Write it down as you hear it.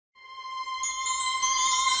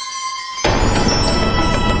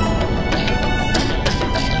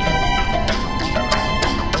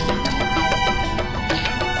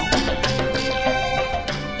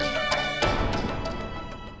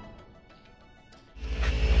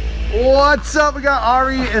What's up? We got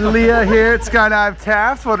Ari and Leah here at Skydive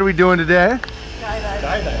Taft. What are we doing today?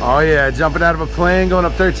 Skydive. Oh yeah, jumping out of a plane, going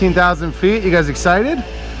up 13,000 feet. You guys excited?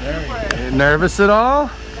 Very. Nervous at all?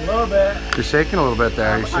 A little bit. You're shaking a little bit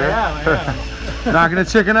there, are you sure? I am. Not gonna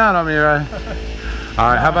chicken out on me, right? All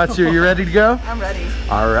right, how about you? You ready to go? I'm ready.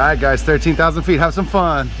 All right, guys, 13,000 feet. Have some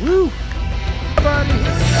fun. Woo!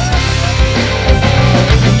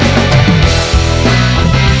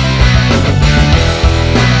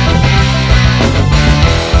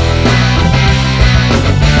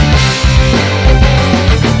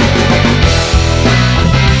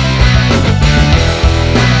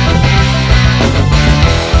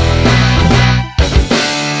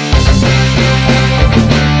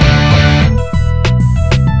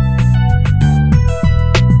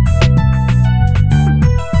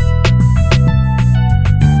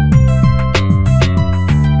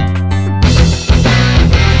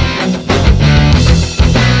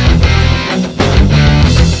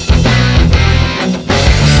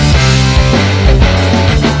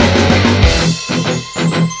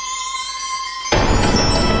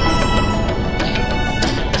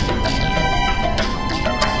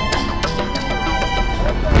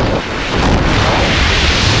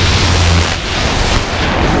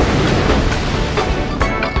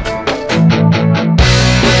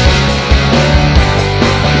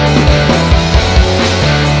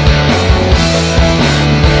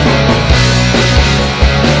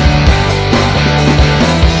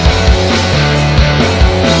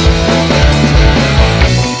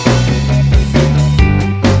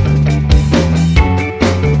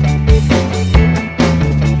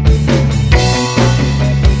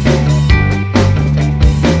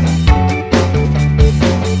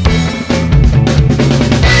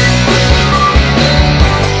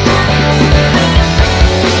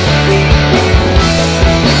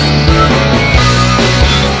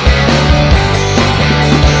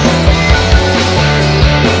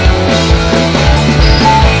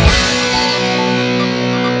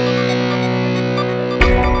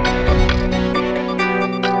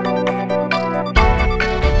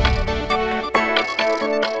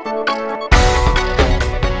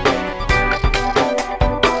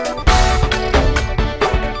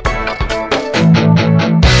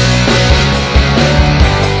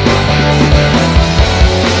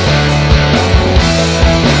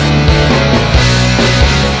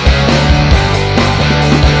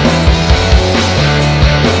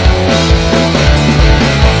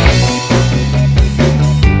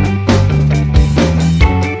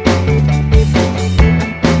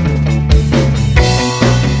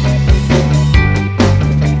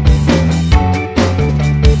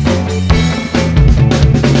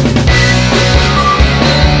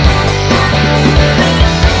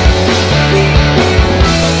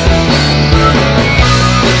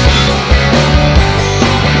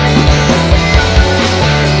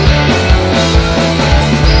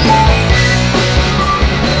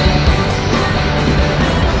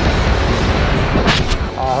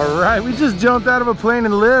 We just jumped out of a plane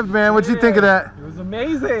and lived, man. What'd you think of that? It was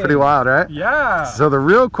amazing. Pretty wild, right? Yeah. So the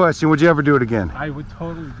real question, would you ever do it again? I would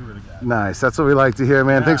totally do it again. Nice. That's what we like to hear,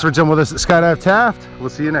 man. Yeah. Thanks for jumping with us at Skydive Taft. We'll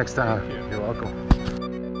see you next time. Thank you. You're welcome.